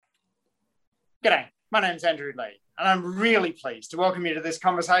G'day, my name's Andrew Lee, and I'm really pleased to welcome you to this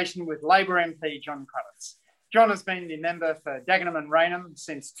conversation with Labor MP John Cruddas. John has been the member for Dagenham and Raynham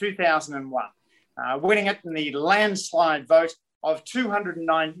since 2001, winning it in the landslide vote of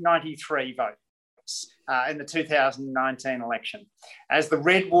 293 votes in the 2019 election. As the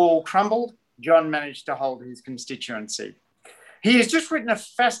red wall crumbled, John managed to hold his constituency. He has just written a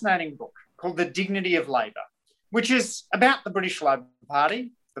fascinating book called The Dignity of Labour, which is about the British Labor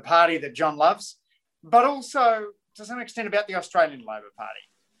Party, the party that John loves, but also to some extent about the Australian Labor Party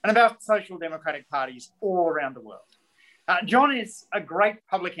and about social democratic parties all around the world. John is a great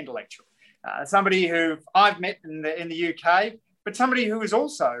public intellectual, somebody who I've met in the UK, but somebody who has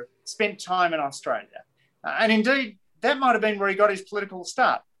also spent time in Australia. And indeed, that might have been where he got his political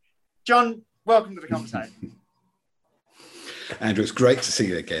start. John, welcome to the conversation. Andrew, it's great to see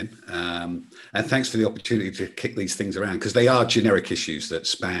you again. And thanks for the opportunity to kick these things around, because they are generic issues that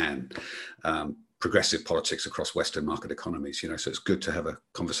span progressive politics across Western market economies, so it's good to have a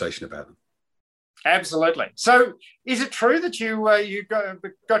conversation about them. Absolutely. So is it true that you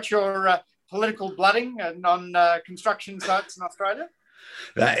got your political blooding on construction sites in Australia?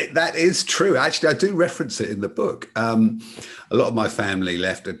 That is true. Actually, I do reference it in the book. A lot of my family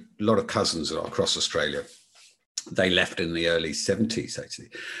left, a lot of cousins are across Australia. They left in the early 70s, actually.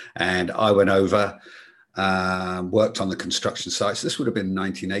 And I went over, worked on the construction sites. This would have been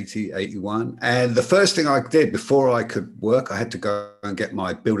 1980, 81. And the first thing I did before I could work, I had to go and get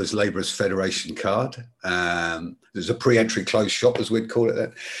my Builders Labourers Federation card. There's a pre-entry closed shop, as we'd call it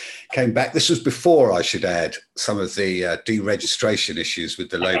then. Came back. This was before, I should add, some of the deregistration issues with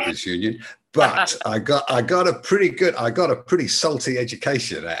the Labourers Union. But I got a pretty salty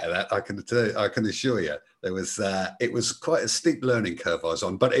education out of that. I can assure you. It was quite a steep learning curve I was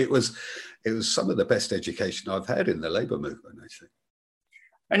on, but it was some of the best education I've had in the Labour movement, actually.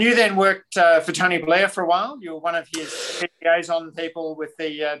 And you then worked for Tony Blair for a while. You were one of his liaison people with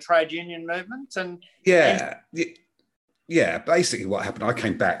the trade union movement, yeah. Basically, what happened? I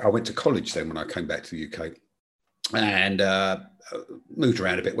came back. I went to college then when I came back to the UK, and moved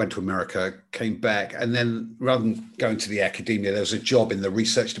around a bit. Went to America, came back, and then rather than going to the academia, there was a job in the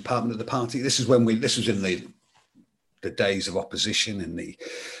research department of the party. This was in the days of opposition in the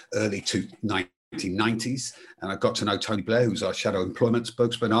early 1990s, and I got to know Tony Blair, who was our shadow employment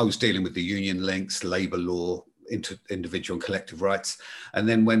spokesman. I was dealing with the union links, labour law, individual and collective rights. And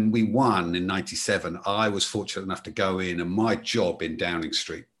then when we won in 97, I was fortunate enough to go in, and my job in Downing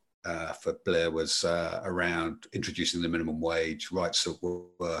Street for Blair was around introducing the minimum wage, rights at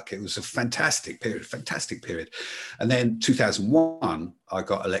work. It was a fantastic period. And then 2001, I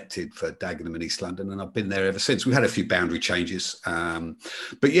got elected for Dagenham in East London, and I've been there ever since. We had a few boundary changes.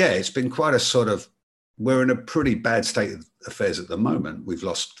 But yeah, it's been quite we're in a pretty bad state of affairs at the moment. We've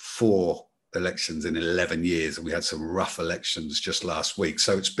lost 4 elections in 11 years, and we had some rough elections just last week.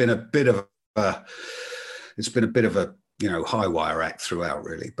 So it's been a bit of a high wire act throughout,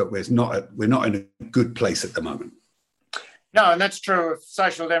 really. But we're not in a good place at the moment. No, and that's true of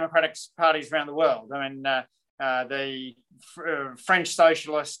social democratic parties around the world. I mean, the French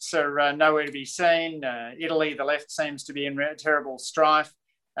socialists are nowhere to be seen. Italy, the left seems to be in terrible strife.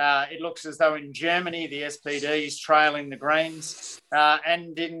 It looks as though in Germany, the SPD is trailing the Greens.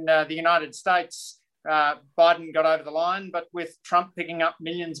 And in the United States, Biden got over the line, but with Trump picking up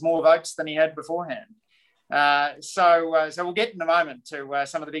millions more votes than he had beforehand. So we'll get in a moment to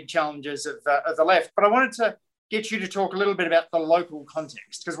some of the big challenges of the left. But I wanted to get you to talk a little bit about the local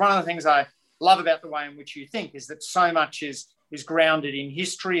context, because one of the things I love about the way in which you think is that so much is grounded in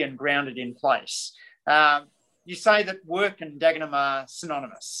history and grounded in place. You say that work and Dagenham are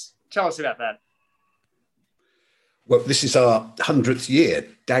synonymous. Tell us about that. Well, this is our 100th year.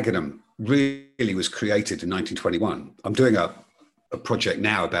 Dagenham really was created in 1921. I'm doing a project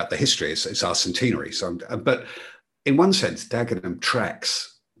now about the history. It's our centenary. But in one sense, Dagenham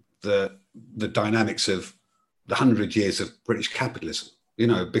tracks the dynamics of the 100 years of British capitalism,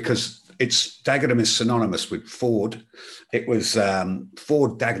 because Dagenham is synonymous with Ford. It was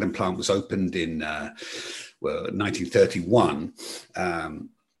Ford Dagenham plant was opened in 1931.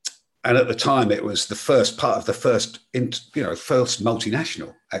 And at the time, it was the first part of the first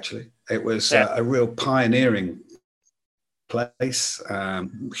multinational, actually. It was a real pioneering place,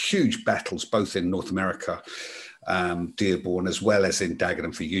 huge battles, both in North America, Dearborn, as well as in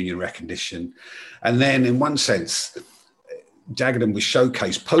Dagenham for union recognition. And then in one sense, Dagenham was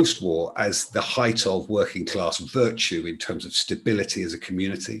showcased post-war as the height of working class virtue in terms of stability as a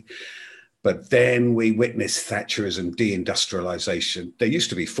community. But then we witnessed Thatcherism, deindustrialization. There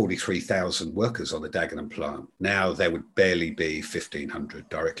used to be 43,000 workers on the Dagenham plant. Now there would barely be 1,500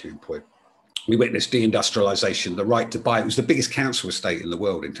 directly employed. We witnessed deindustrialization, the right to buy. It was the biggest council estate in the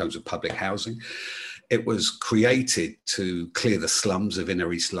world in terms of public housing. It was created to clear the slums of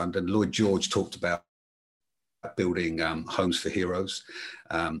inner East London. Lloyd George talked about building homes for heroes.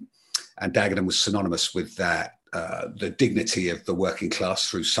 And Dagenham was synonymous with that, the dignity of the working class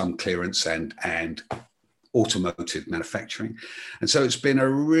through some clearance and automotive manufacturing. And so it's been a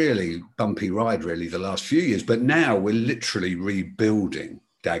really bumpy ride, really, the last few years. But now we're literally rebuilding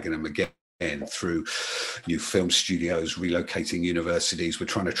Dagenham again through new film studios, relocating universities. We're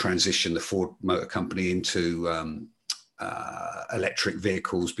trying to transition the Ford Motor Company into electric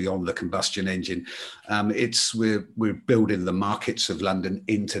vehicles beyond the combustion engine. We're building the markets of London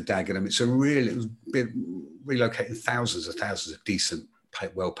into Dagenham. It's relocating thousands of decent,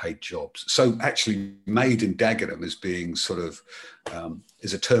 well-paid jobs. So actually, made in Dagenham is being sort of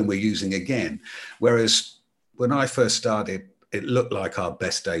is a term we're using again. Whereas when I first started, it looked like our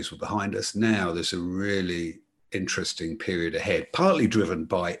best days were behind us. Now there's a really interesting period ahead, partly driven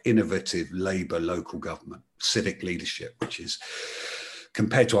by innovative Labour local government, civic leadership, which is,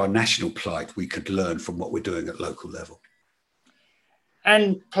 compared to our national plight, we could learn from what we're doing at local level.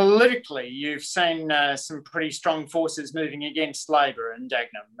 And politically, you've seen some pretty strong forces moving against Labour in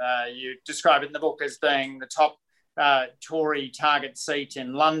Dagenham. You describe it in the book as being the top Tory target seat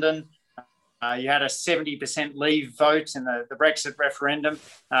in London. You had a 70% leave vote in the Brexit referendum.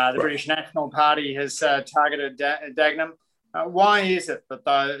 The British National Party has targeted Dagenham. Why is it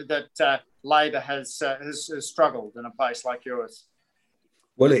that Labour has struggled in a place like yours?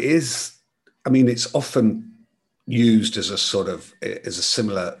 Well, it is. I mean, it's often used as a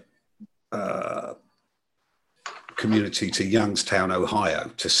similar community to Youngstown, Ohio,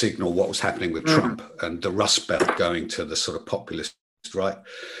 to signal what was happening with Trump and the Rust Belt going to the sort of populist right.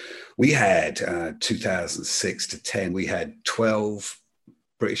 We had 2006 to 10, we had 12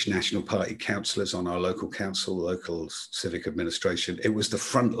 British National Party councillors on our local council, local civic administration. It was the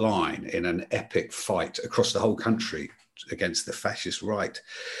front line in an epic fight across the whole country against the fascist right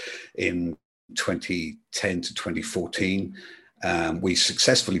in 2010 to 2014. We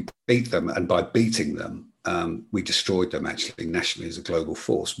successfully beat them, and by beating them, we destroyed them actually nationally as a global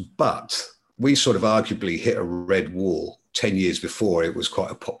force. But we sort of arguably hit a red wall 10 years before it was quite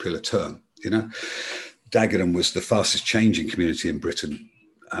a popular term. You know, Dagenham was the fastest changing community in Britain.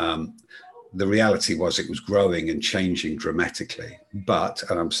 The reality was it was growing and changing dramatically. But,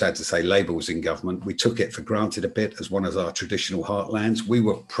 and I'm sad to say, Labour was in government. We took it for granted a bit as one of our traditional heartlands. We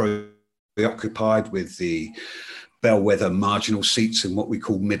were preoccupied with the bellwether marginal seats in what we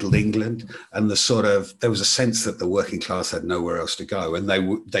call Middle England, and there was a sense that the working class had nowhere else to go, and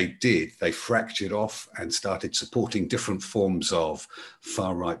they fractured off and started supporting different forms of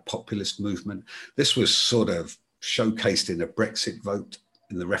far-right populist movement. This was sort of showcased in a Brexit vote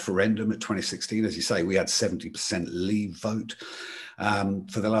in the referendum at 2016. As you say, we had 70% leave vote.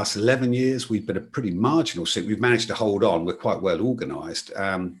 For the last 11 years, we've been a pretty marginal seat. We've managed to hold on. We're quite well organised.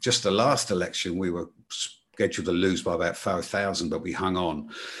 Just the last election, we were scheduled to lose by about 5,000, but we hung on.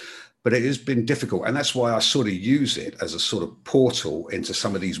 But it has been difficult. And that's why I sort of use it as a sort of portal into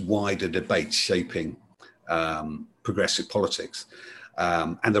some of these wider debates shaping progressive politics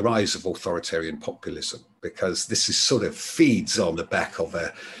and the rise of authoritarian populism, because this is sort of feeds on the back of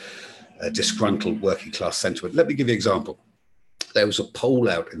a disgruntled working class sentiment. Let me give you an example. There was a poll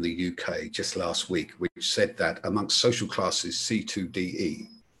out in the UK just last week which said that amongst social classes C to D, E,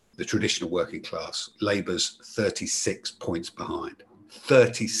 the traditional working class, Labour's 36 points behind.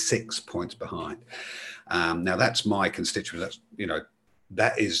 36 points behind. Now that's my constituent. That's, you know,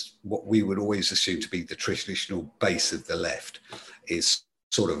 that is what we would always assume to be the traditional base of the left, is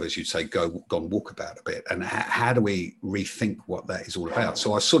sort of, as you'd say, gone walkabout a bit. And how do we rethink what that is all about?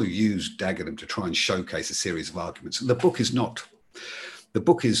 So I sort of used Dagenham to try and showcase a series of arguments. And the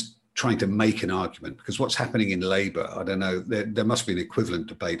book is trying to make an argument, because what's happening in Labour, I don't know, there must be an equivalent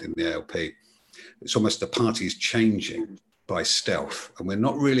debate in the ALP. It's almost the party is changing by stealth, and we're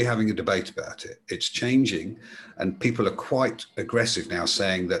not really having a debate about it. It's changing, and people are quite aggressive now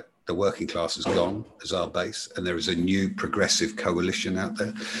saying that the working class has gone as our base, and there is a new progressive coalition out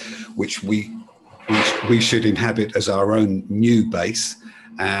there, which we should inhabit as our own new base,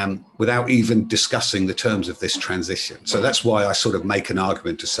 without even discussing the terms of this transition. So that's why I sort of make an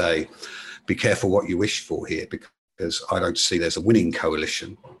argument to say, be careful what you wish for here, because I don't see there's a winning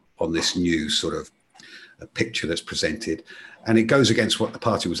coalition on this new sort of picture that's presented. And it goes against what the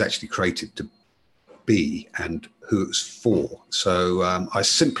party was actually created to be and who it was for. So I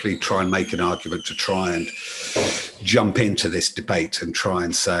simply try and make an argument to try and jump into this debate and try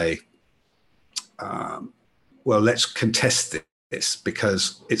and say, well, let's contest it's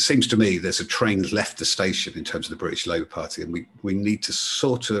because it seems to me there's a train left the station in terms of the British Labour Party, and we need to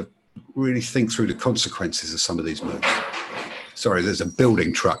sort of really think through the consequences of some of these moves. Sorry, there's a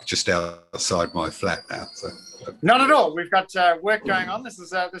building truck just outside my flat now. So. Not at all. We've got work going on. This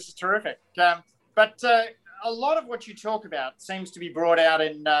is terrific. But a lot of what you talk about seems to be brought out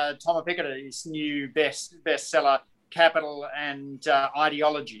in Tom Piketty's new bestseller, Capital and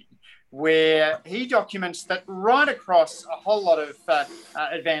Ideology, where he documents that right across a whole lot of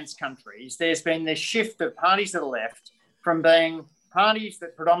advanced countries, there's been this shift of parties to the left from being parties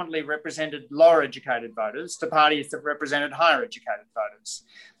that predominantly represented lower educated voters to parties that represented higher educated voters.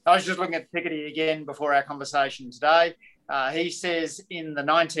 I was just looking at Piketty again before our conversation today. He says in the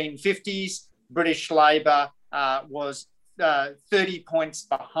 1950s, British Labor was 30 points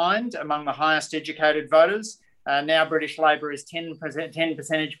behind among the highest educated voters. Now British Labor is 10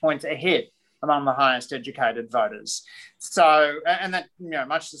 percentage points ahead among the highest educated voters. So, and that,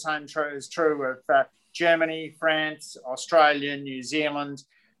 much the same is true of Germany, France, Australia, New Zealand,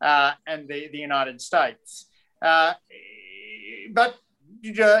 and the United States. But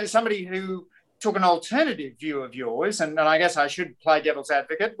somebody who took an alternative view of yours, and I guess I should play devil's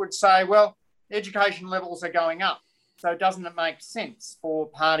advocate, would say, well, education levels are going up. So doesn't it make sense for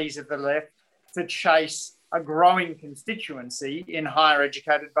parties of the left to chase a growing constituency in higher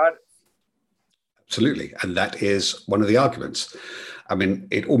educated voters? Absolutely. And that is one of the arguments. I mean,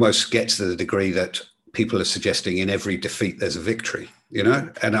 it almost gets to the degree that people are suggesting in every defeat there's a victory,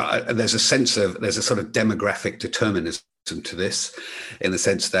 and there's a sort of demographic determinism to this, in the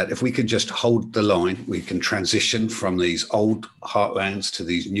sense that if we can just hold the line, we can transition from these old heartlands to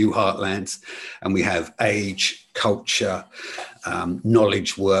these new heartlands, and we have age, culture,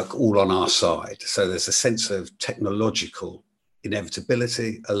 knowledge work all on our side. So there's a sense of technological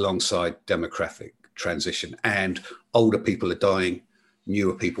inevitability alongside demographic transition, and older people are dying,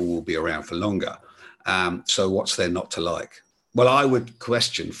 newer people will be around for longer. So what's there not to like? Well, I would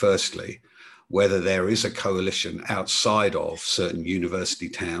question, firstly, whether there is a coalition outside of certain university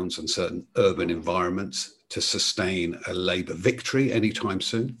towns and certain urban environments to sustain a Labour victory anytime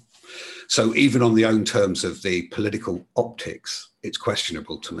soon. So even on the own terms of the political optics, it's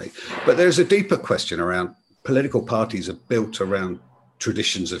questionable to me. But there's a deeper question around political parties are built around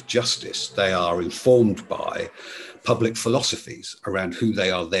traditions of justice. They are informed by public philosophies around who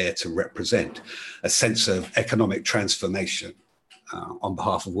they are there to represent. A sense of economic transformation on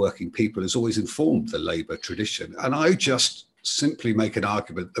behalf of working people has always informed the Labour tradition. And I just simply make an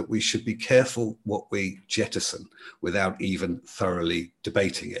argument that we should be careful what we jettison without even thoroughly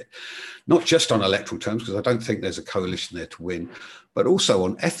debating it. Not just on electoral terms, because I don't think there's a coalition there to win, but also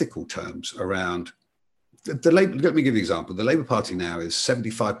on ethical terms around the Labour. Let me give you an example. The Labour Party now is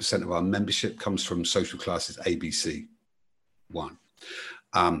 75% of our membership comes from social classes ABC 1.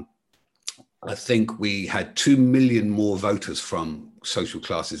 I think we had 2 million more voters from social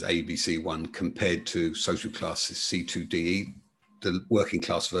classes ABC1 compared to social classes C2DE, the working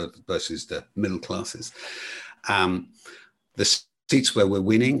class versus the middle classes. The seats where we're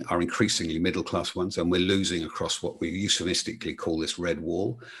winning are increasingly middle class ones, and we're losing across what we euphemistically call this red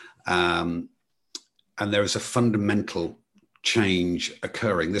wall. And there is a fundamental change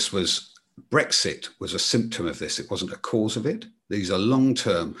occurring. Brexit was a symptom of this. It wasn't a cause of it. These are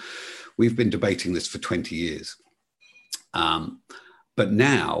long-term. We've been debating this for 20 years. But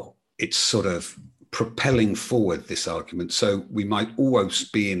now it's sort of propelling forward this argument. So we might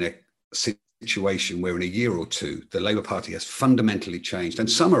almost be in a situation where in a year or two, the Labour Party has fundamentally changed. And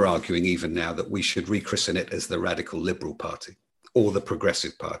some are arguing even now that we should rechristen it as the Radical Liberal Party or the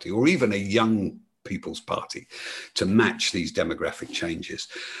Progressive Party or even a Young People's Party to match these demographic changes.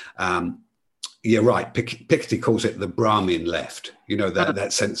 Yeah, right. Piketty calls it the Brahmin left,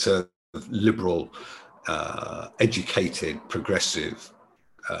 that sense of liberal, educated, progressive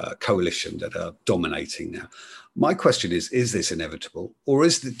coalition that are dominating now. My question is this inevitable, or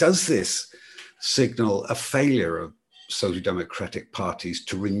does this signal a failure of social democratic parties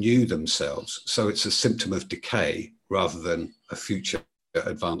to renew themselves? So it's a symptom of decay rather than a future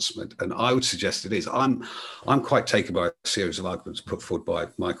advancement. And I would suggest it is. I'm quite taken by a series of arguments put forward by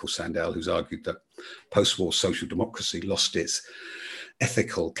Michael Sandel, who's argued that post-war social democracy lost its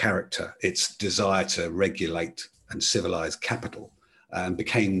ethical character, its desire to regulate and civilize capital, and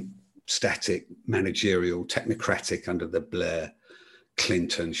became static, managerial, technocratic under the Blair,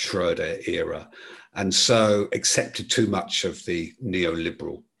 Clinton, Schroeder era, and so accepted too much of the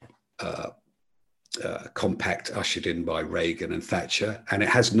neoliberal compact ushered in by Reagan and Thatcher, and it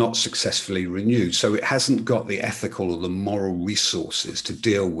has not successfully renewed. So it hasn't got the ethical or the moral resources to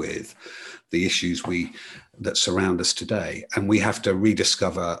deal with the issues that surround us today. And we have to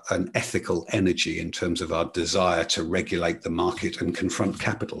rediscover an ethical energy in terms of our desire to regulate the market and confront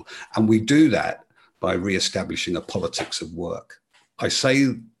capital. And we do that by re-establishing a politics of work. I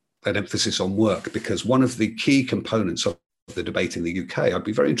say that emphasis on work because one of the key components of the debate in the UK, I'd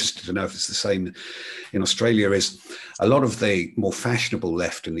be very interested to know if it's the same in Australia, is a lot of the more fashionable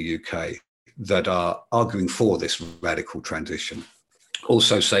left in the UK that are arguing for this radical transition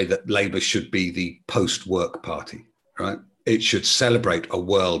also say that Labour should be the post-work party, right? It should celebrate a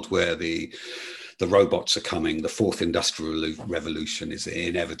world where the robots are coming, the fourth industrial revolution is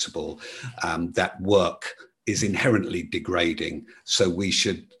inevitable, that work is inherently degrading. So we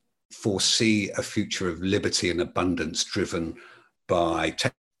should foresee a future of liberty and abundance driven by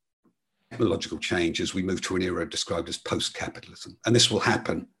technological change as we move to an era described as post-capitalism. And this will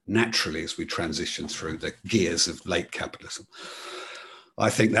happen naturally as we transition through the gears of late capitalism. I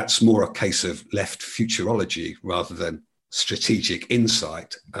think that's more a case of left futurology rather than strategic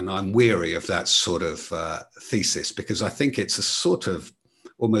insight. And I'm weary of that sort of thesis because I think it's a sort of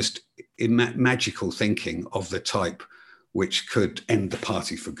almost magical thinking of the type which could end the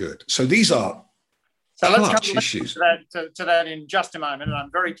party for good. So these are let's come issues. To that in just a moment. And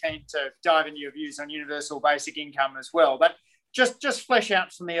I'm very keen to dive into your views on universal basic income as well. But just flesh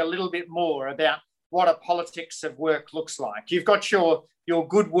out for me a little bit more about what a politics of work looks like. You've got your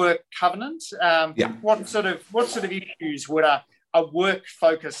good work covenant. What sort of issues would a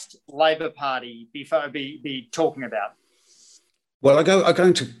work-focused Labor Party be talking about? Well, I go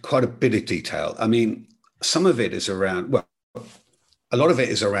into quite a bit of detail. I mean, some of it is around, well, a lot of it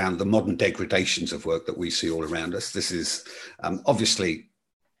is around the modern degradations of work that we see all around us. This is obviously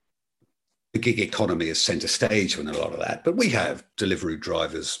the gig economy is centre stage in a lot of that, but we have delivery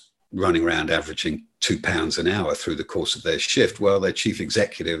drivers running around averaging £2 an hour through the course of their shift, while their chief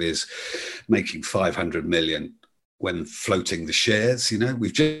executive is making 500 million when floating the shares. You know,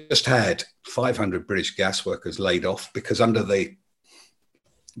 we've just had 500 British gas workers laid off because under the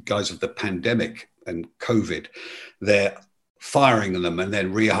guise of the pandemic and COVID, they're firing them and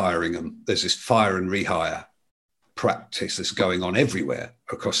then rehiring them. There's this fire and rehire practice that's going on everywhere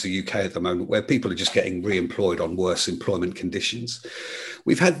across the UK at the moment, where people are just getting re-employed on worse employment conditions.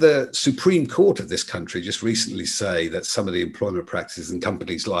 We've had the Supreme Court of this country just recently say that some of the employment practices in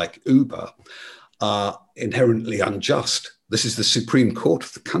companies like Uber are inherently unjust. This is the Supreme Court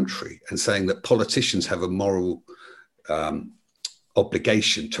of the country, and saying that politicians have a moral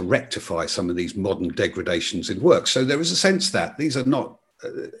obligation to rectify some of these modern degradations in work. So there is a sense that these are not,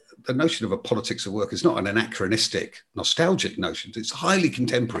 the notion of a politics of work is not an anachronistic, nostalgic notion. It's highly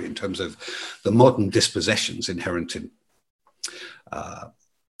contemporary in terms of the modern dispossessions inherent in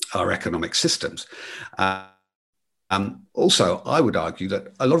our economic systems. Also, I would argue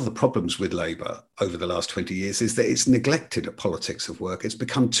that a lot of the problems with Labour over the last 20 years is that it's neglected a politics of work. It's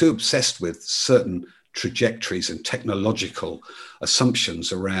become too obsessed with certain trajectories and technological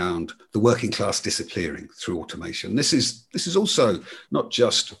assumptions around the working class disappearing through automation. This is also not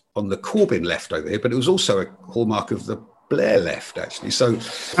just on the Corbyn left over here, but it was also a hallmark of the Blair left, actually. So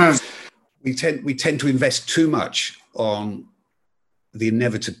we tend to invest too much on the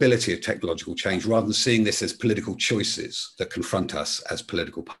inevitability of technological change rather than seeing this as political choices that confront us as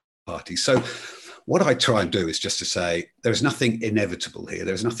political parties. So what I try and do is just to say there's nothing inevitable here.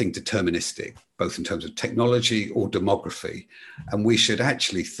 There's nothing deterministic, both in terms of technology or demography. And we should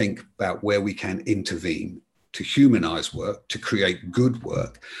actually think about where we can intervene to humanize work, to create good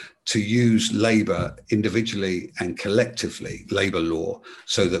work, to use labour individually and collectively, labour law,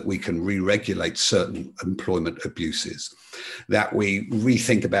 so that we can re-regulate certain employment abuses, that we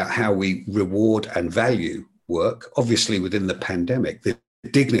rethink about how we reward and value work. Obviously, within the pandemic, the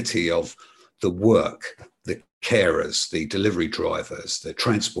dignity of the work, the carers, the delivery drivers, the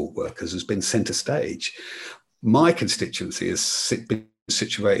transport workers has been centre stage. My constituency has been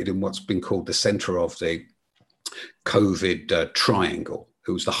situated in what's been called the centre of the COVID triangle.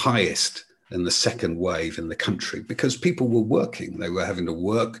 It was the highest in the second wave in the country because people were working. They were having to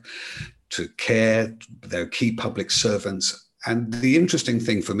work to care. They were key public servants. And the interesting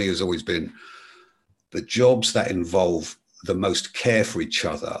thing for me has always been the jobs that involve the most care for each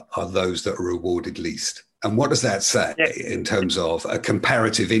other are those that are rewarded least. And what does that say in terms of a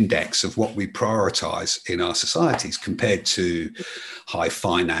comparative index of what we prioritize in our societies compared to high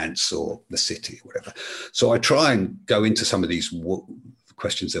finance or the city or whatever? So I try and go into some of these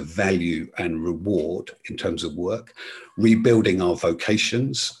questions of value and reward in terms of work, rebuilding our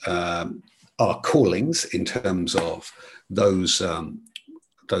vocations. our callings in terms of those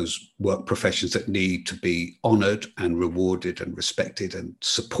work professions that need to be honoured and rewarded and respected and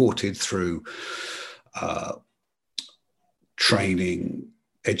supported through training,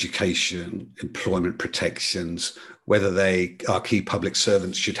 education, employment protections, whether they are key public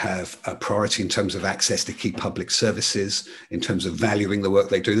servants should have a priority in terms of access to key public services, in terms of valuing the work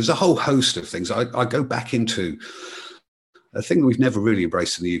they do. There's a whole host of things. I go back into a thing that we've never really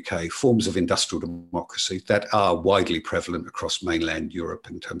embraced in the UK, forms of industrial democracy that are widely prevalent across mainland Europe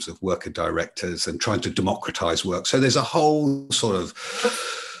in terms of worker directors and trying to democratize work. So there's a whole sort of,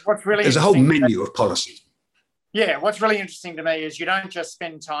 there's a whole menu of policies. Yeah, what's really interesting to me is you don't just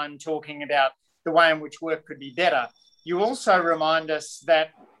spend time talking about the way in which work could be better. You also remind us that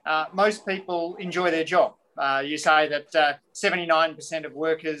most people enjoy their job. You say that 79% of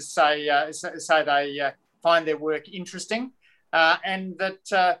workers say they find their work interesting. And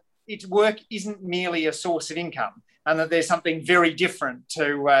that its work isn't merely a source of income, and that there's something very different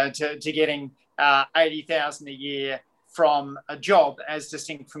to getting 80,000 a year from a job, as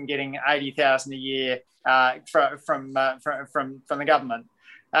distinct from getting 80,000 a year from the government.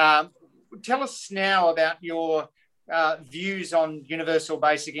 Tell us now about your views on universal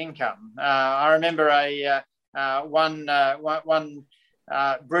basic income. I remember one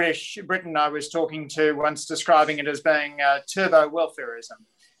Briton I was talking to once describing it as being turbo welfareism.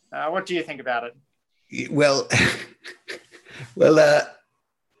 What do you think about it? Well,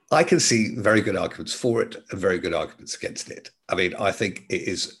 I can see very good arguments for it and very good arguments against it. I mean, I think it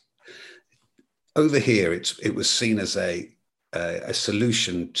is over here. It was seen as a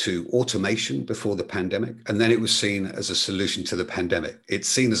solution to automation before the pandemic, and then it was seen as a solution to the pandemic. It's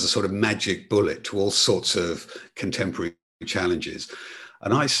seen as a sort of magic bullet to all sorts of contemporary challenges.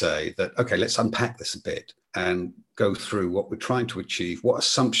 And I say that, okay, let's unpack this a bit and go through what we're trying to achieve, what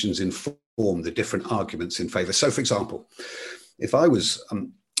assumptions inform the different arguments in favour. So, for example, if I was,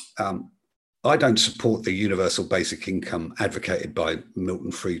 I don't support the universal basic income advocated by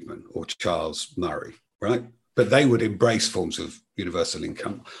Milton Friedman or Charles Murray, right? But they would embrace forms of universal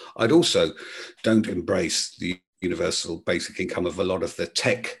income. I'd also don't embrace the universal basic income of a lot of the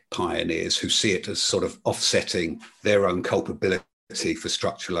tech pioneers who see it as sort of offsetting their own culpability for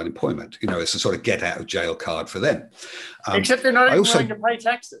structural unemployment. You know, it's a sort of get out of jail card for them. Except they're not even willing to pay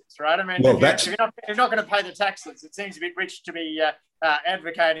taxes, right? I mean, well, if you're not going to pay the taxes, it seems a bit rich to be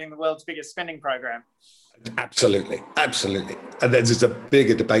advocating the world's biggest spending program. Absolutely, absolutely. And there's just a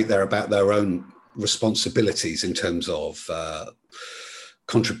bigger debate there about their own responsibilities in terms of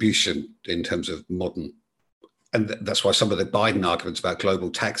contribution in terms of modern. And that's why some of the Biden arguments about global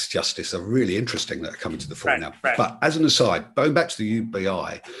tax justice are really interesting that are coming to the fore now. Right. But as an aside, going back to the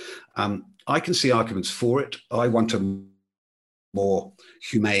UBI, I can see arguments for it. I want a more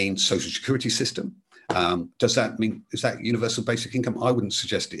humane social security system. Does that mean, is that universal basic income? I wouldn't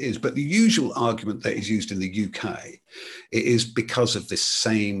suggest it is. But the usual argument that is used in the UK, it is because of this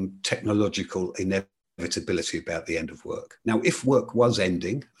same technological inevitability about the end of work. Now, if work was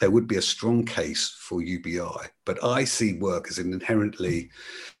ending, there would be a strong case for UBI, but I see work as an inherently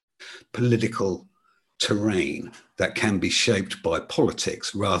political terrain that can be shaped by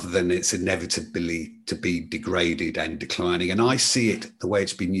politics rather than its inevitably to be degraded and declining. And I see it, the way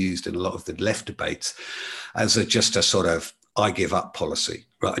it's been used in a lot of the left debates, as just a sort of I give up policy,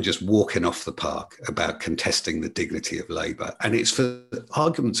 right? And just walking off the park about contesting the dignity of labour. And it's for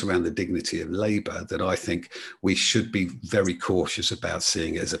arguments around the dignity of labour that I think we should be very cautious about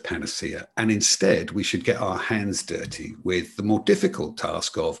seeing it as a panacea. And instead, we should get our hands dirty with the more difficult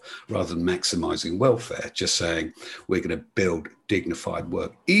task of, rather than maximising welfare, just saying we're going to build dignified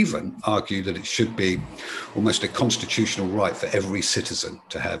work, even argue that it should be almost a constitutional right for every citizen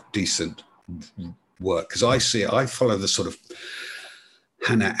to have decent work. Because I follow the sort of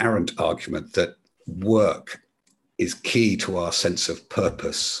Hannah Arendt argument that work is key to our sense of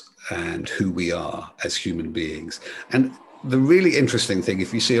purpose and who we are as human beings. And the really interesting thing,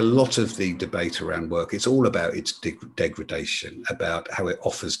 if you see a lot of the debate around work, it's all about its degradation, about how it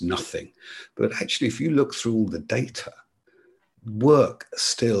offers nothing. But actually, if you look through all the data, work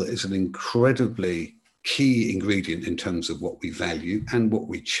still is an incredibly key ingredient in terms of what we value and what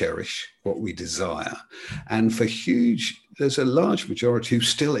we cherish, what we desire. And there's a large majority who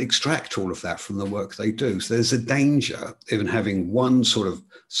still extract all of that from the work they do. So there's a danger in having one sort of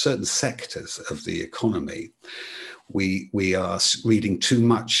certain sectors of the economy. We are reading too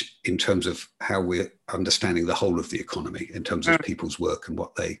much in terms of how we're understanding the whole of the economy in terms of people's work and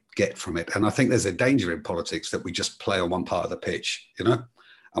what they get from it. And I think there's a danger in politics that we just play on one part of the pitch, you know?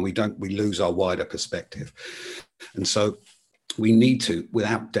 And we lose our wider perspective. And so we need to,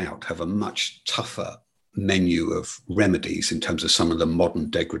 without doubt, have a much tougher menu of remedies in terms of some of the modern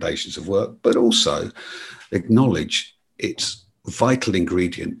degradations of work, but also acknowledge its vital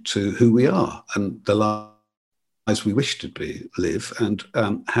ingredient to who we are and the lives we wish to live, and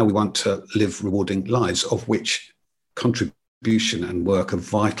how we want to live rewarding lives, of which contribution and work are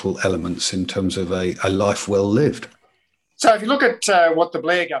vital elements in terms of a life well lived. So if you look at what the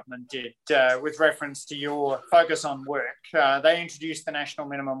Blair government did with reference to your focus on work, they introduced the national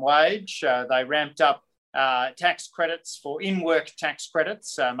minimum wage. They ramped up tax credits for in-work tax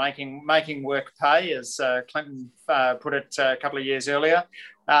credits, making work pay, as Clinton put it a couple of years earlier,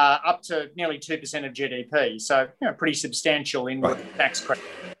 up to nearly 2% of GDP. So, pretty substantial in-work tax credit.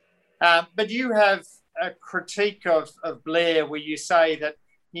 But you have a critique of Blair where you say that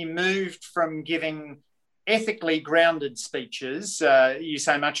he moved from giving ethically grounded speeches, you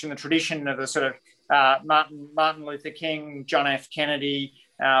say much in the tradition of the sort of Martin Luther King, John F. Kennedy,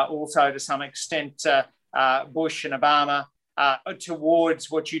 also to some extent Bush and Obama,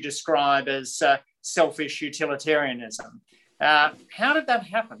 towards what you describe as selfish utilitarianism. How did that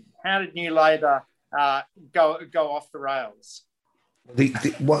happen? How did New Labour go off the rails?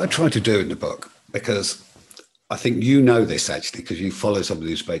 What I try to do in the book, because I think you know this actually, because you follow some of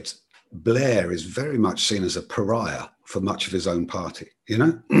these debates, Blair is very much seen as a pariah for much of his own party.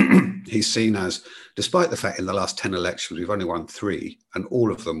 He's seen as, despite the fact in the last 10 elections we've only won 3, and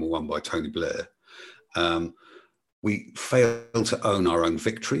all of them were won by Tony Blair, we fail to own our own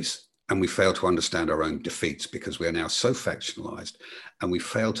victories, and we fail to understand our own defeats, because we are now so factionalized, and we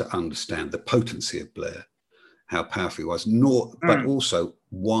fail to understand the potency of Blair, how powerful he was, but also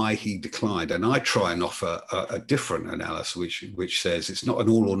why he declined. And I try and offer a different analysis, which says it's not an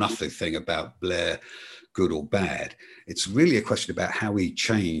all or nothing thing about Blair, good or bad. It's really a question about how he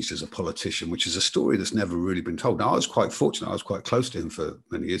changed as a politician, which is a story that's never really been told. Now, I was quite fortunate. I was quite close to him for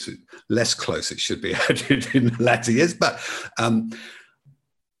many years. Less close, it should be added, in the latter years. But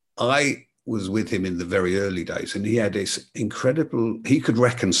I was with him in the very early days, and he had this incredible, he could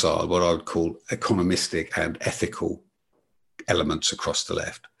reconcile what I would call economistic and ethical elements across the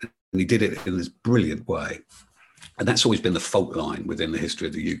left. And he did it in this brilliant way. And that's always been the fault line within the history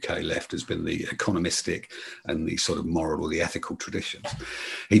of the UK left, has been the economistic and the sort of moral or the ethical traditions.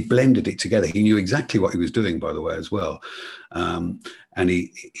 He blended it together. He knew exactly what he was doing, by the way, as well. And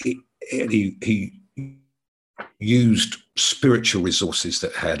he used spiritual resources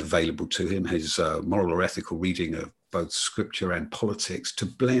that had available to him, his moral or ethical reading of both scripture and politics, to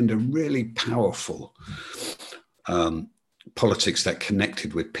blend a really powerful politics that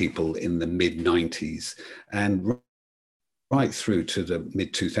connected with people in the mid-90s and right through to the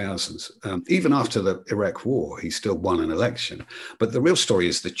mid-2000s. Even after the Iraq War, he still won an election. But the real story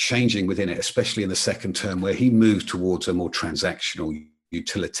is the changing within it, especially in the second term, where he moved towards a more transactional,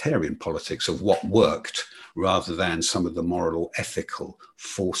 utilitarian politics of what worked, rather than some of the moral or ethical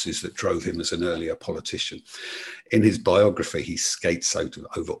forces that drove him as an earlier politician. In his biography, he skates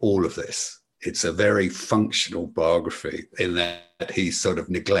over all of this. It's a very functional biography in that he sort of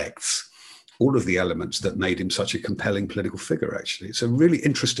neglects all of the elements that made him such a compelling political figure, actually. It's a really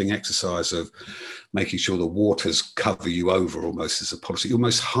interesting exercise of making sure the waters cover you over almost as a policy. He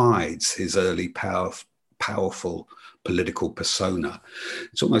almost hides his early powerful political persona.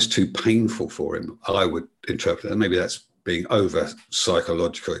 It's almost too painful for him, I would interpret it. And maybe that's being over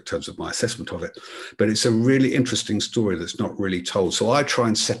psychological in terms of my assessment of it. But it's a really interesting story that's not really told. So I try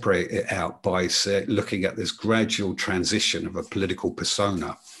and separate it out by looking at this gradual transition of a political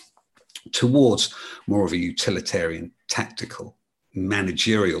persona towards more of a utilitarian, tactical,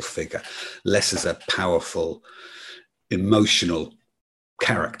 managerial figure, less as a powerful, emotional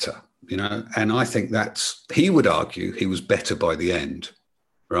character. And I think he would argue he was better by the end,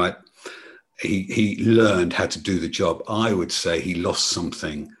 right? He learned how to do the job. I would say he lost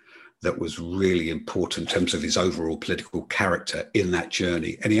something that was really important in terms of his overall political character in that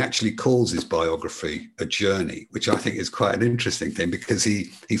journey. And he actually calls his biography a journey, which I think is quite an interesting thing, because he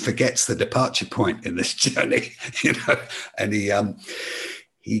forgets the departure point in this journey, and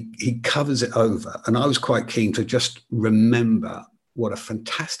he covers it over. And I was quite keen to just remember what a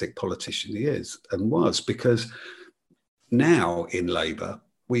fantastic politician he is and was, because now in Labour,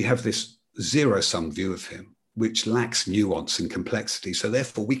 we have this zero-sum view of him, which lacks nuance and complexity. So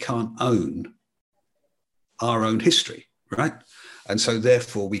therefore, we can't own our own history, right? And so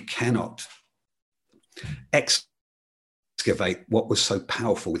therefore, we cannot excavate what was so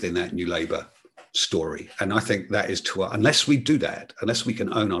powerful within that New Labour story. And I think that is unless we do that, unless we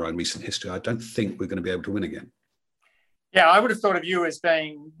can own our own recent history, I don't think we're going to be able to win again. Yeah, I would have thought of you as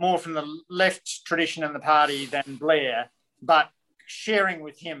being more from the left tradition in the party than Blair. but sharing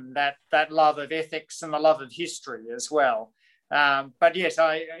with him that love of ethics and the love of history as well. But yes,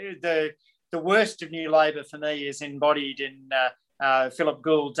 the worst of New Labour for me is embodied in Philip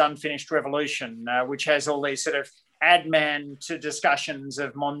Gould's Unfinished Revolution, which has all these sort of ad man to discussions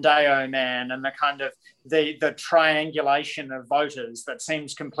of Mondeo man and the kind of the triangulation of voters that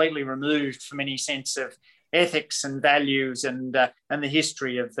seems completely removed from any sense of ethics and values and the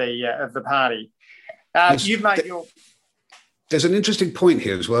history of the party. You've made your... There's an interesting point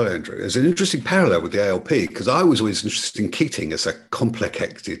here as well, Andrew. There's an interesting parallel with the ALP, because I was always interested in Keating as a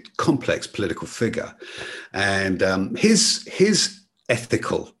complex political figure. And his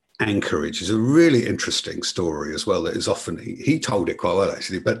ethical anchorage is a really interesting story as well. That is often, he told it quite well,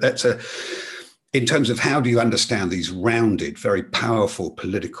 actually, but that's in terms of how do you understand these rounded, very powerful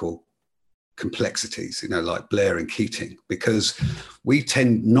political complexities, like Blair and Keating, because we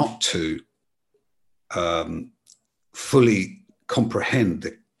tend not to fully comprehend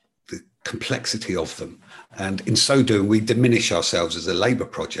the complexity of them. And in so doing, we diminish ourselves as a Labour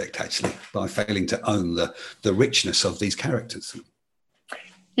project, actually, by failing to own the richness of these characters.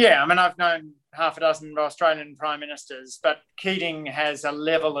 Yeah, I mean, I've known half a dozen Australian prime ministers, but Keating has a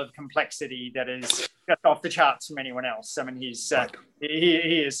level of complexity that is just off the charts from anyone else. I mean, he's right.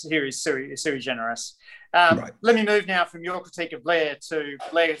 he is sui generis. Right. Let me move now from your critique of Blair to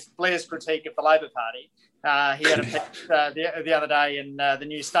Blair's critique of the Labor Party. He had a piece the other day in the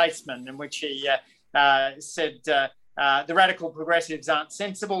New Statesman in which he said the radical progressives aren't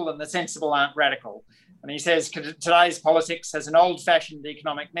sensible and the sensible aren't radical. And he says today's politics has an old-fashioned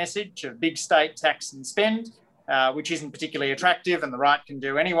economic message of big state tax and spend, which isn't particularly attractive and the right can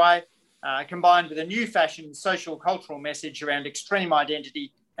do anyway, combined with a new-fashioned social cultural message around extreme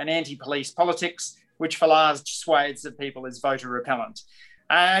identity and anti-police politics, which for large swathes of people is voter repellent.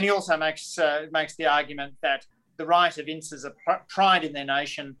 And he also makes the argument that the right evinces a pride in their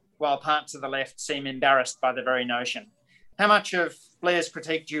nation, while parts of the left seem embarrassed by the very notion. How much of Blair's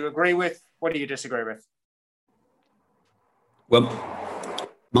critique do you agree with? What do you disagree with? Well,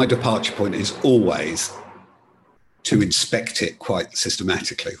 my departure point is always to inspect it quite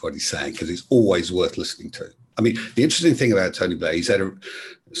systematically, what he's saying, because it's always worth listening to. I mean, the interesting thing about Tony Blair, he's had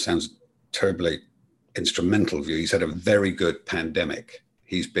sounds terribly instrumental view, he's had a very good pandemic.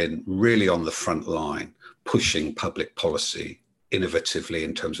 He's been really on the front line, pushing public policy innovatively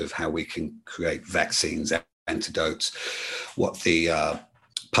in terms of how we can create vaccines, antidotes, what the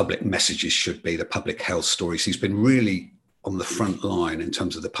public messages should be, the public health stories. He's been really on the front line in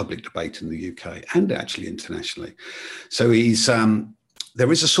terms of the public debate in the UK and actually internationally. So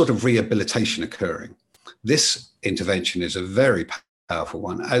there is a sort of rehabilitation occurring. This intervention is a very powerful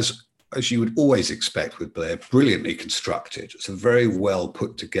one, as you would always expect with Blair, brilliantly constructed. It's a very well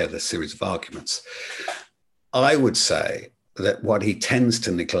put together series of arguments. I would say that what he tends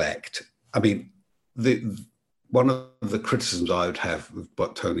to neglect, I mean, one of the criticisms I would have of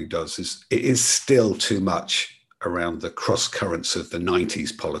what Tony does is it is still too much around the cross currents of the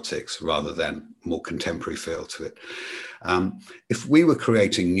 90s politics rather than more contemporary feel to it. If we were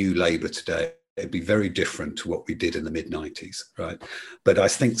creating new Labour today, it'd be very different to what we did in the mid-90s, right? But I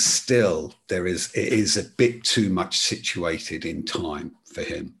think still it is a bit too much situated in time for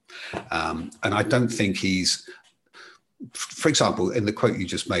him. And I don't think he's, for example, in the quote you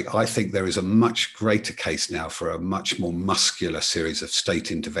just made, I think there is a much greater case now for a much more muscular series of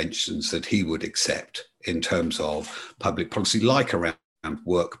state interventions that he would accept in terms of public policy, like around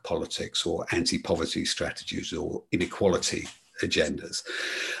work politics or anti-poverty strategies or inequality agendas.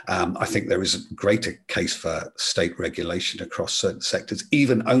 I think there is a greater case for state regulation across certain sectors,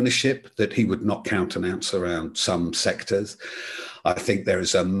 even ownership that he would not countenance around some sectors. I think there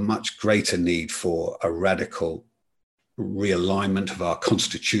is a much greater need for a radical realignment of our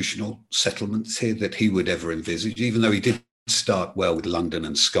constitutional settlements here that he would ever envisage, even though he did start well with London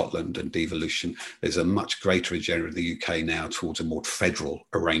and Scotland and devolution. There's a much greater agenda in the UK now towards a more federal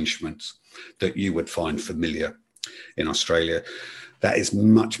arrangement that you would find familiar in Australia. That is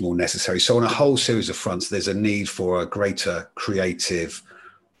much more necessary. So on a whole series of fronts, there's a need for a greater creative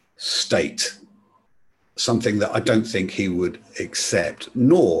state, something that I don't think he would accept,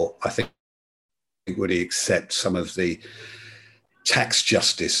 nor I think would he accept some of the tax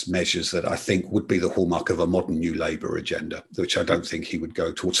justice measures that I think would be the hallmark of a modern New Labour agenda, which I don't think he would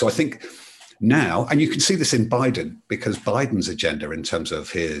go towards. So I think now, and you can see this in Biden, because Biden's agenda in terms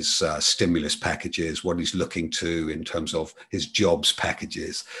of his stimulus packages, what he's looking to in terms of his jobs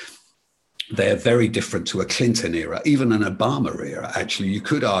packages, they're very different to a Clinton era, even an Obama era. Actually, you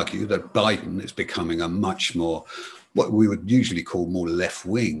could argue that Biden is becoming a much more, what we would usually call more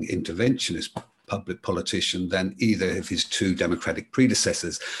left-wing interventionist public politician than either of his two Democratic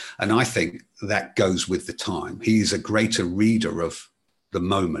predecessors. And I think that goes with the time. He's a greater reader of the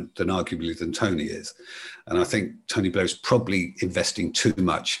moment than arguably than Tony is. And I think Tony Blair is probably investing too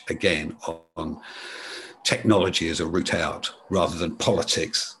much, again, on technology as a route out rather than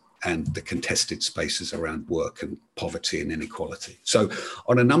politics and the contested spaces around work and poverty and inequality. So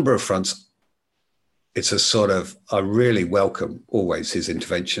on a number of fronts, it's a sort of, I really welcome always his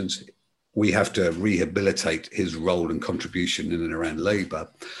interventions. We have to rehabilitate his role and contribution in and around Labour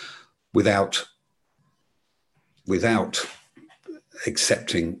without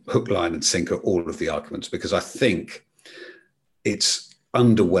accepting hook, line and sinker all of the arguments, because I think it's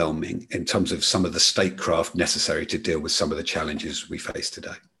underwhelming in terms of some of the statecraft necessary to deal with some of the challenges we face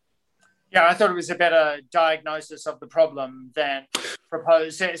today. Yeah, I thought it was a better diagnosis of the problem than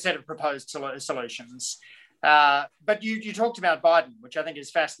set of proposed solutions. But you talked about Biden, which I think is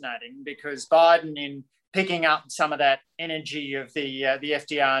fascinating, because Biden, in picking up some of that energy of the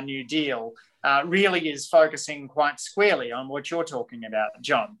FDR New Deal, really is focusing quite squarely on what you're talking about,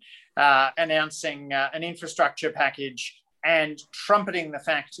 John, announcing an infrastructure package and trumpeting the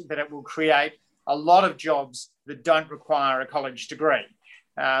fact that it will create a lot of jobs that don't require a college degree.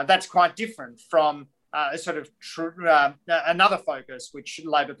 That's quite different from another focus which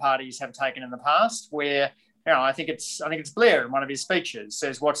Labor parties have taken in the past, where I think it's Blair in one of his speeches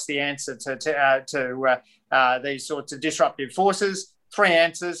says, "What's the answer to these sorts of disruptive forces?" 3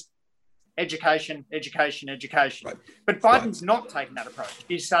 answers: education, education, education. Right. But Biden's not taking that approach.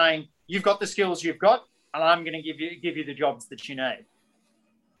 He's saying, "You've got the skills you've got, and I'm going to give you the jobs that you need."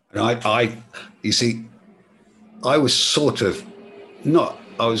 And you see, I was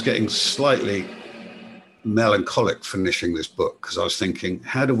I was getting slightly melancholic finishing this book, because I was thinking,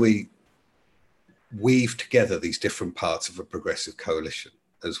 how do we weave together these different parts of a progressive coalition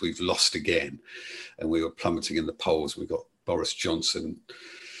as we've lost again and we were plummeting in the polls? We got Boris Johnson,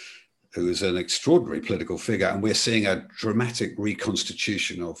 who is an extraordinary political figure, and we're seeing a dramatic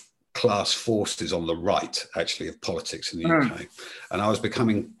reconstitution of class forces on the right, actually, of politics in the UK. And I was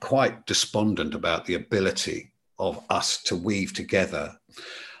becoming quite despondent about the ability of us to weave together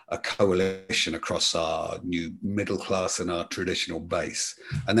a coalition across our new middle class and our traditional base.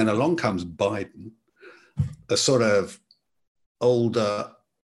 And then along comes Biden, a sort of older,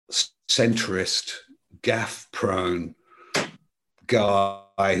 centrist, gaffe-prone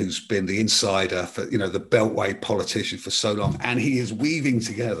guy who's been the insider for, the Beltway politician for so long. And he is weaving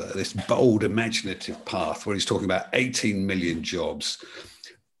together this bold, imaginative path where he's talking about 18 million jobs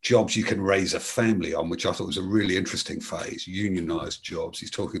you can raise a family on, which I thought was a really interesting phase, unionized jobs.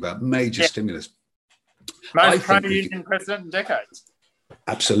 He's talking about major stimulus. Most pro-union president in decades.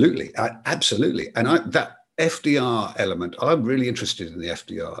 Absolutely. Absolutely. And that FDR element, I'm really interested in the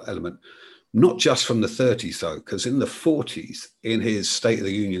FDR element, not just from the 30s, though, because in the 40s, in his State of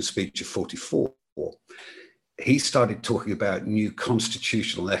the Union speech of 44, he started talking about new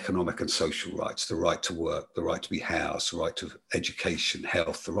constitutional, economic and social rights, the right to work, the right to be housed, the right to education,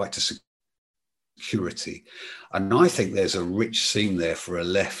 health, the right to security. And I think there's a rich seam there for a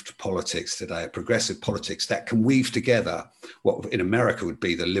left politics today, a progressive politics that can weave together what in America would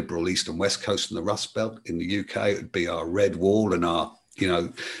be the liberal East and West Coast and the Rust Belt. In the UK, it would be our red wall and our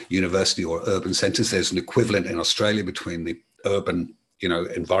university or urban centres. There's an equivalent in Australia between the urban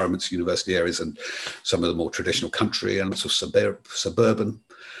environments, university areas, and some of the more traditional country and sort of suburban.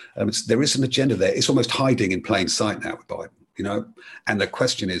 There is an agenda there. It's almost hiding in plain sight now with Biden, And the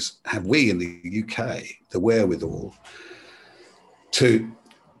question is, have we in the UK the wherewithal to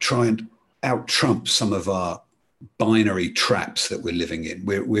try and out-trump some of our binary traps that we're living in?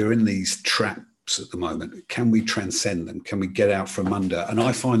 We're in these traps at the moment. Can we transcend them? Can we get out from under? And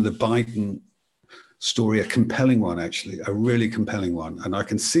I find the Biden story a compelling one, actually, a really compelling one. And I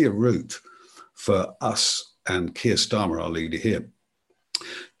can see a route for us and Keir Starmer, our leader here,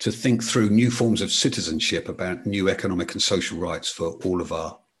 to think through new forms of citizenship about new economic and social rights for all of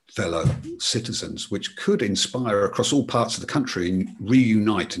our fellow citizens, which could inspire across all parts of the country and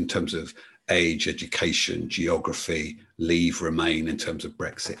reunite in terms of age, education, geography, leave, remain in terms of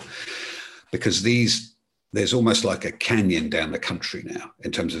Brexit. Because there's almost like a canyon down the country now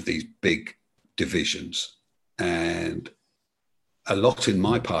in terms of these big divisions, and a lot in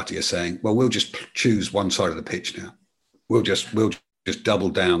my party are saying, well, we'll just choose one side of the pitch now. We'll just double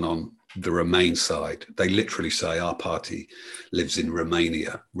down on the Remain side. They literally say our party lives in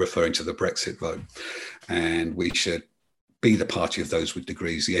Romania, referring to the Brexit vote, and we should be the party of those with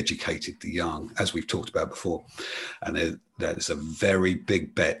degrees, the educated, the young, as we've talked about before. And that is a very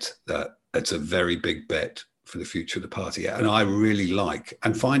big bet. It's a very big bet for the future of the party. And I really like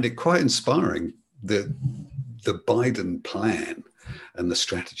and find it quite inspiring the Biden plan and the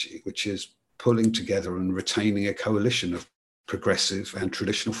strategy, which is pulling together and retaining a coalition of progressive and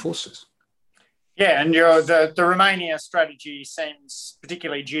traditional forces. Yeah, and the Romania strategy seems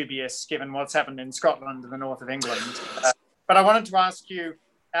particularly dubious given what's happened in Scotland and the north of England. But I wanted to ask you,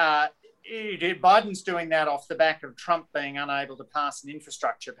 Biden's doing that off the back of Trump being unable to pass an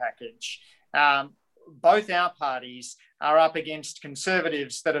infrastructure package. Both our parties are up against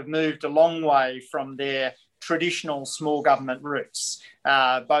Conservatives that have moved a long way from their traditional small government roots.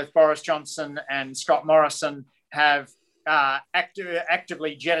 Both Boris Johnson and Scott Morrison have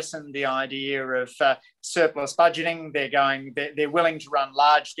actively jettisoned the idea of surplus budgeting. They're willing to run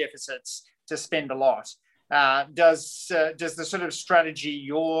large deficits to spend a lot. Does the sort of strategy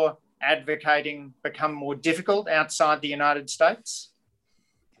you're advocating become more difficult outside the United States?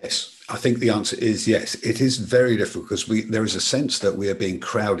 Yes, I think the answer is yes. It is very difficult because there is a sense that we are being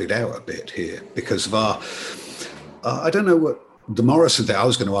crowded out a bit here because of our, I don't know what the Morrison thing, I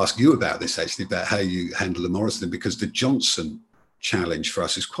was going to ask you about this actually, about how you handle the Morrison thing, because the Johnson challenge for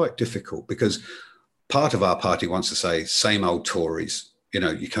us is quite difficult because part of our party wants to say, same old Tories,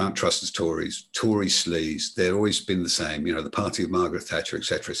 you can't trust the Tories, Tory sleaze, they've always been the same, the party of Margaret Thatcher, et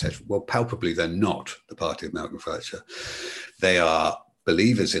cetera, et cetera. Well, palpably, they're not the party of Margaret Thatcher. They are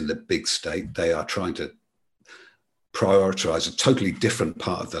believers in the big state. They are trying to prioritise a totally different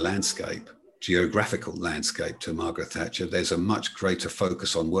part of the landscape, geographical landscape to Margaret Thatcher. There's a much greater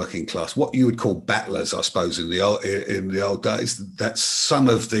focus on working class, what you would call battlers, I suppose, in the old days. That's some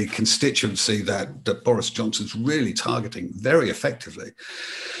of the constituency that Boris Johnson's really targeting very effectively.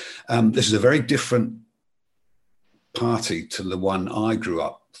 This is a very different party to the one I grew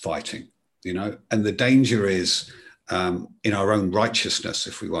up fighting, and the danger is in our own righteousness,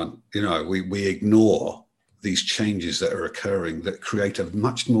 if we want, we ignore these changes that are occurring that create a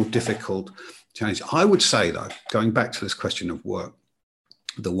much more difficult challenge. I would say, though, going back to this question of work,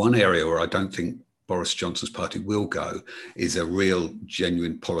 the one area where I don't think Boris Johnson's party will go is a real,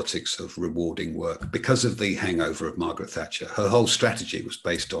 genuine politics of rewarding work because of the hangover of Margaret Thatcher. Her whole strategy was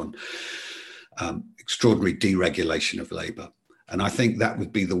based on extraordinary deregulation of labour. And I think that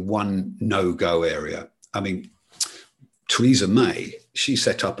would be the one no-go area. I mean, Theresa May, she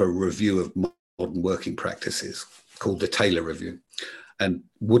set up a review of modern working practices called the Taylor Review and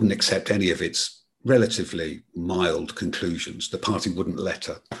wouldn't accept any of its relatively mild conclusions. The party wouldn't let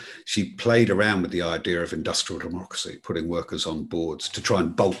her. She played around with the idea of industrial democracy, putting workers on boards to try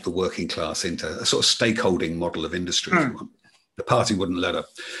and bolt the working class into a sort of stakeholding model of industry. The party wouldn't let her.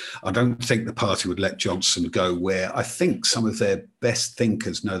 I don't think the party would let Johnson go where I think some of their best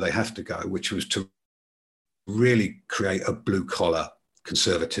thinkers know they have to go, which was to really create a blue-collar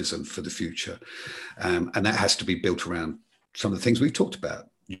conservatism for the future. And that has to be built around some of the things we've talked about.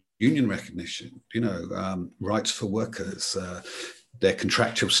 Union recognition, rights for workers, their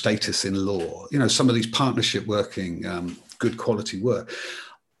contractual status in law, some of these partnership working, good quality work.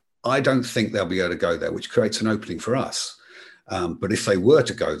 I don't think they'll be able to go there, which creates an opening for us. But if they were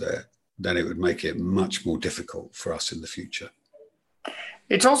to go there, then it would make it much more difficult for us in the future.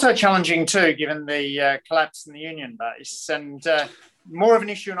 It's also challenging too, given the collapse in the union base and more of an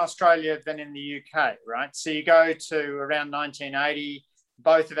issue in Australia than in the UK, right? So you go to around 1980,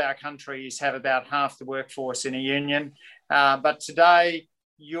 both of our countries have about half the workforce in a union. But today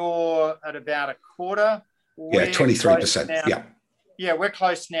you're at about a quarter. Yeah, 23%. Yeah, we're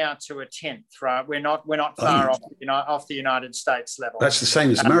close now to a tenth, right? We're not far off the United States level. That's the same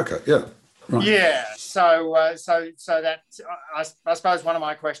as America, yeah. Right. Yeah, so that I suppose one of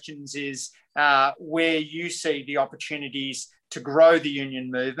my questions is where you see the opportunities to grow the union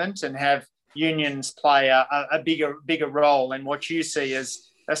movement and have unions play a bigger role in what you see as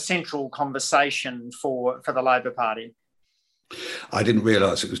a central conversation for the Labor Party. I didn't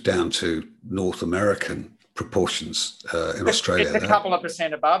realise it was down to North American proportions in Australia. It's a couple of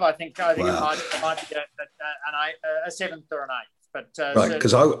percent above. I think Wow. it might be a seventh or an eighth. But right,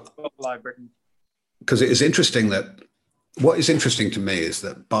 because it is interesting that what is interesting to me is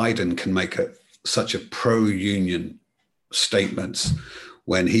that Biden can make such a pro-union statements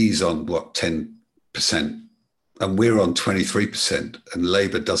when he's on 10% and we're on 23%, and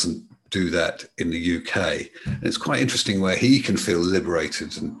Labour doesn't do that in the UK. And it's quite interesting where he can feel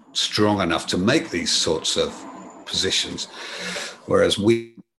liberated and strong enough to make these sorts of positions, whereas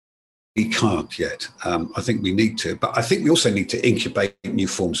we can't yet. I think we need to, but I think we also need to incubate new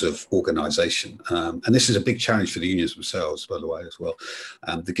forms of organisation. And this is a big challenge for the unions themselves, by the way, as well.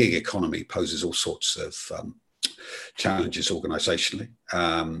 The gig economy poses all sorts of challenges organisationally.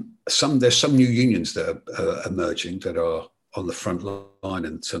 There's some new unions that are emerging that are on the front line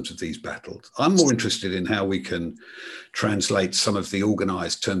in terms of these battles. I'm more interested in how we can translate some of the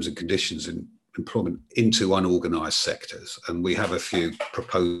organised terms and conditions in employment into unorganised sectors. And we have a few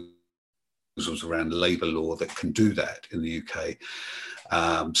proposals around labour law that can do that in the UK,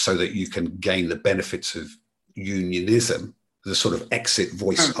 so that you can gain the benefits of unionism, the sort of exit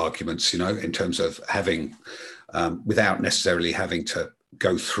voice arguments, in terms of having, without necessarily having to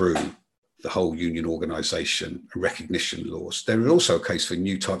go through the whole union organisation recognition laws. There is also a case for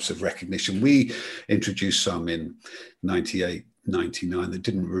new types of recognition. We introduced some in 98, 99 that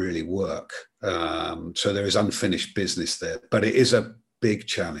didn't really work. So there is unfinished business there, but it is a big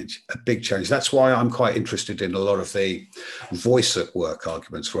challenge. That's why I'm quite interested in a lot of the voice at work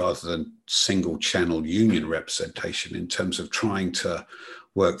arguments rather than single channel union representation, in terms of trying to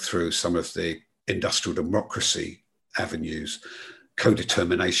work through some of the industrial democracy avenues,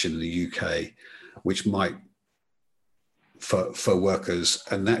 co-determination in the UK, which might, for workers,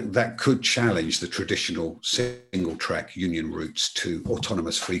 and that could challenge the traditional single track union routes to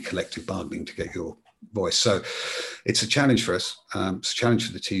autonomous free collective bargaining to get your voice. So it's a challenge for us. It's a challenge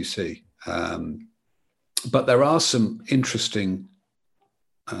for the TUC. But there are some interesting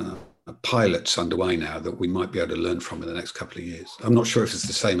pilots underway now that we might be able to learn from in the next couple of years. I'm not sure if it's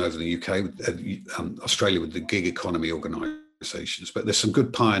the same over in the UK, Australia with the gig economy organisations, but there's some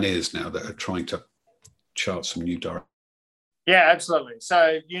good pioneers now that are trying to chart some new direction. Yeah, absolutely.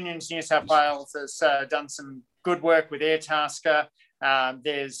 So Unions New South Wales has done some good work with Airtasker.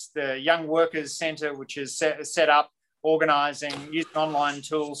 There's the Young Workers Centre, which is set up, organising, using online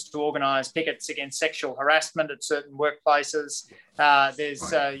tools to organise pickets against sexual harassment at certain workplaces.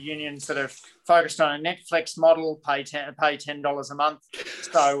 There's unions that have focused on a Netflix model, pay $10 a month,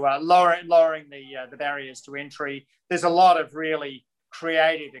 so lowering the barriers to entry. There's a lot of really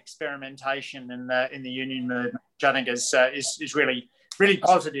creative experimentation in the union movement, which I think is really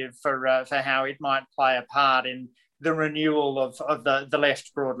positive for how it might play a part in the renewal of the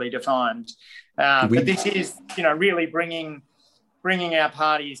left broadly defined. But this is, really bringing our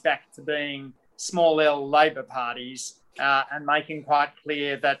parties back to being small L Labor parties, and making quite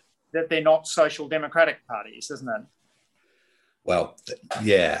clear that they're not social democratic parties, isn't it? Well,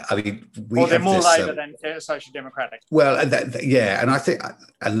 yeah, I mean, they're more Labor than social democratic. Well, and I think,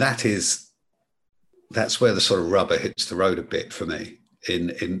 and that's where the sort of rubber hits the road a bit for me,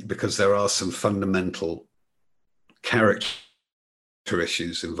 because there are some fundamental character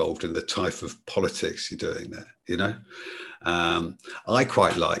issues involved in the type of politics you're doing there. I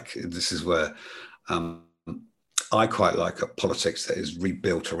quite like, this is where I quite like a politics that is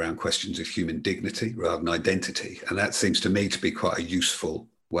rebuilt around questions of human dignity rather than identity. And that seems to me to be quite a useful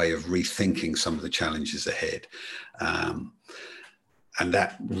way of rethinking some of the challenges ahead. And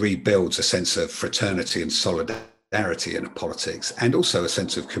that rebuilds a sense of fraternity and solidarity in politics, and also a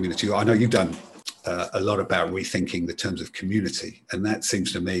sense of community. I know you've done a lot about rethinking the terms of community, and that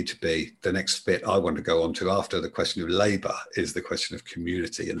seems to me to be the next bit I want to go on to after the question of labour, is the question of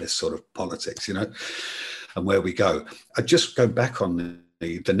community in this sort of politics, and where we go. I just go back on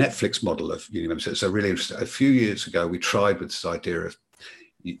the Netflix model of union membership. So really interesting. A few years ago, we tried with this idea of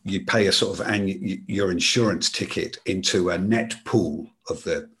you pay a sort of your insurance ticket into a net pool of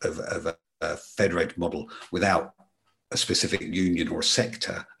a federated model without a specific union or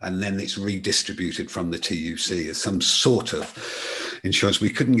sector, and then it's redistributed from the TUC as some sort of insurance. We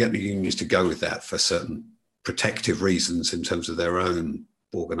couldn't get the unions to go with that for certain protective reasons in terms of their own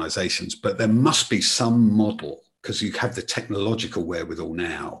organisations, but there must be some model, because you have the technological wherewithal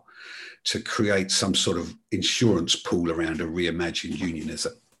now to create some sort of insurance pool around a reimagined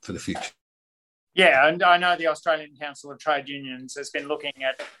unionism for the future. Yeah, and I know the Australian Council of Trade Unions has been looking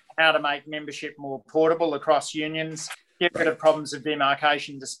at how to make membership more portable across unions, get rid of problems of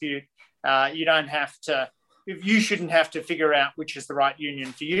demarcation dispute. You shouldn't have to figure out which is the right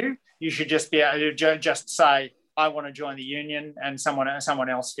union for you. You should just be able to just say, I want to join the union, and someone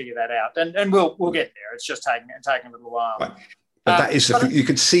else figure that out. And we'll get there. It's just taking a little while. Right. But that is you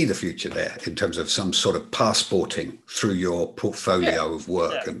could see the future there in terms of some sort of passporting through your portfolio of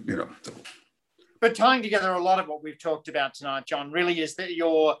work, and But tying together a lot of what we've talked about tonight, John, really is that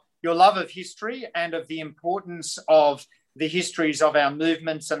your love of history and of the importance of the histories of our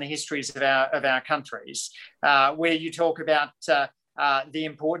movements and the histories of our countries, where you talk about the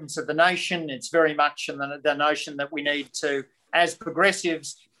importance of the nation. It's very much in the notion that we need to, as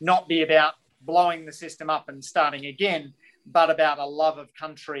progressives, not be about blowing the system up and starting again, but about a love of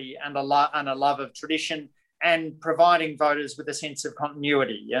country and a love of tradition, and providing voters with a sense of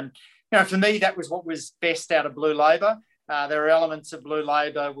continuity. And for me, that was what was best out of Blue Labor. There are elements of Blue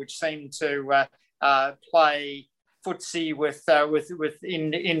Labor which seem to play footsie with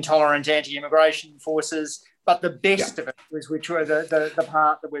intolerant anti-immigration forces. But the best of it was which were the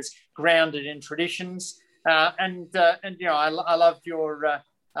part that was grounded in traditions. And you know, I loved your.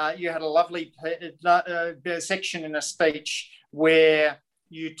 You had a lovely section in a speech where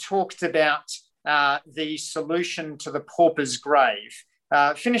you talked about the solution to the pauper's grave.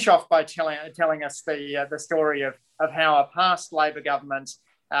 Finish off by telling us the story of how a past Labor government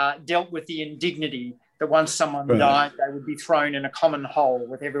dealt with the indignity that once someone died, they would be thrown in a common hole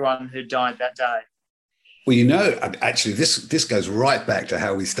with everyone who died that day. Well, you know, actually, this goes right back to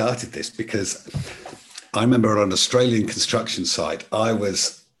how we started this, because I remember on an Australian construction site, I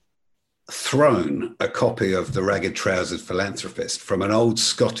was thrown a copy of The Ragged Trousered Philanthropist from an old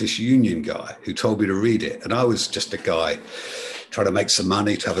Scottish Union guy who told me to read it. And I was just a guy trying to make some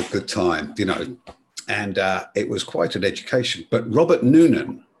money, to have a good time, you know, and it was quite an education. But Robert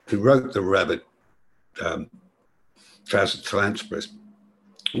Noonan, who wrote The Ragged Trousered Philanthropist,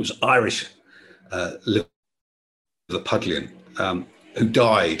 was Irish, Liverpudlian, who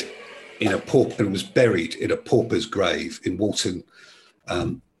died in a pauper and was buried in a pauper's grave in Walton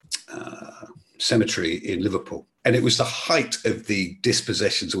Cemetery in Liverpool. And it was the height of the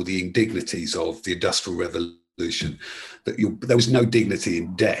dispossessions or the indignities of the Industrial Revolution, that there was no dignity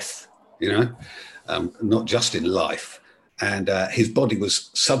in death, you know, not just in life. And his body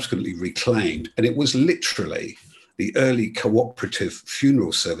was subsequently reclaimed. And it was literally the early cooperative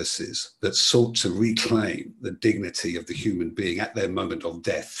funeral services that sought to reclaim the dignity of the human being at their moment of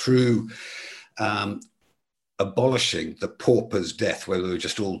death through abolishing the pauper's death, where they were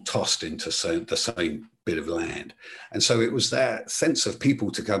just all tossed into the same bit of land. And so it was that sense of people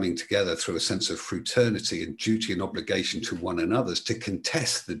coming together through a sense of fraternity and duty and obligation to one another to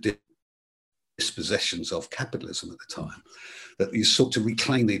contest the dispossessions of capitalism at the time, that you sought to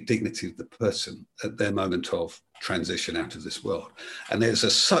reclaim the dignity of the person at their moment of transition out of this world. And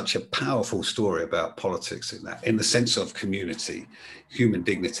there's such a powerful story about politics in that, in the sense of community, human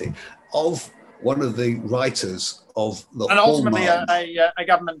dignity, of one of the writers of the and ultimately a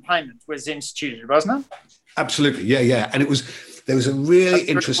government payment was instituted, wasn't it? Absolutely, yeah. And there was a really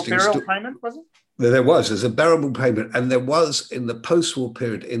interesting burial payment, was it? There's a burial payment, and there was in the post-war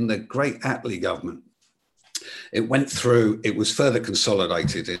period in the Great Attlee government. It went through, it was further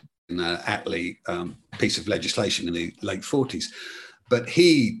consolidated in an Attlee piece of legislation in the late 40s, but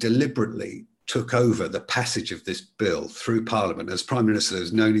he deliberately took over the passage of this bill through Parliament. As Prime Minister, there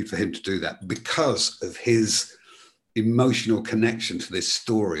was no need for him to do that because of his emotional connection to this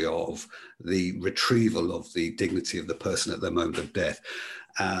story of the retrieval of the dignity of the person at the moment of death.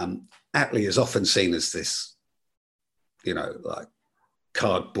 Attlee is often seen as this, you know, like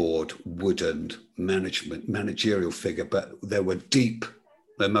cardboard, wooden managerial figure, but there were deep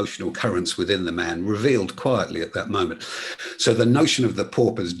emotional currents within the man revealed quietly at that moment. So the notion of the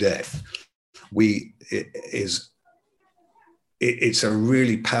pauper's death, it's a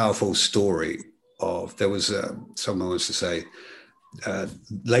really powerful story of, there was someone wants to say,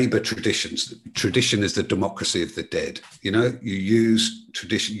 Labour traditions. Tradition is the democracy of the dead. You know, you use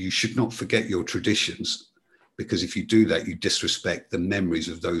tradition. You should not forget your traditions, because if you do that, you disrespect the memories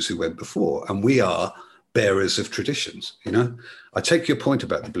of those who went before. And we are bearers of traditions. You know, I take your point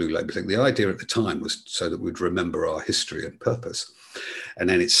about the Blue Labour thing. The idea at the time was so that we'd remember our history and purpose, and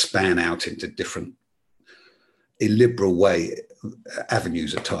then it span out into different illiberal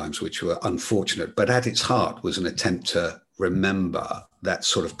avenues at times, which were unfortunate. But at its heart was an attempt to remember that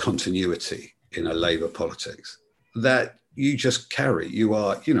sort of continuity in a Labour politics that you just carry. You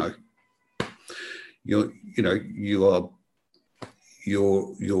are, you know, you are,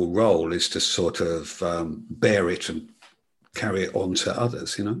 your role is to sort of bear it and carry it on to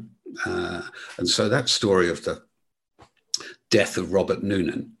others, you know. And so that story of the death of Robert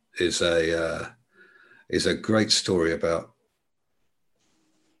Noonan is a great story about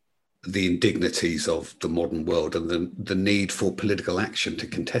the indignities of the modern world and the need for political action to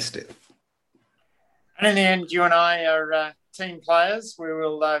contest it. And in the end, you and I are team players. We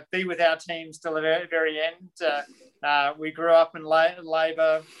will be with our teams till the very, very end. We grew up in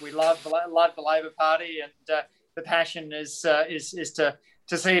Labor. We love the Labor Party, and the passion is to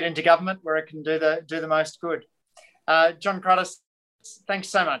see it into government where it can do the most good. John Cruddas, thanks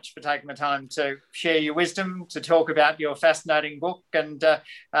so much for taking the time to share your wisdom, to talk about your fascinating book, and to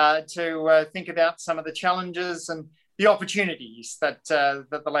think about some of the challenges and the opportunities that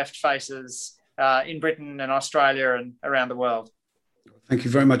the left faces in Britain and Australia and around the world. Thank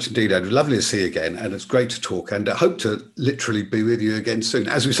you very much indeed, Andrew. Lovely to see you again, and it's great to talk, and I hope to literally be with you again soon.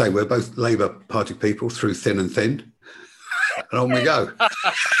 As we say, we're both Labour Party people through thin and thin, and on we go.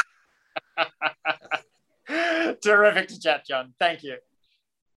 Terrific to chat, John. Thank you.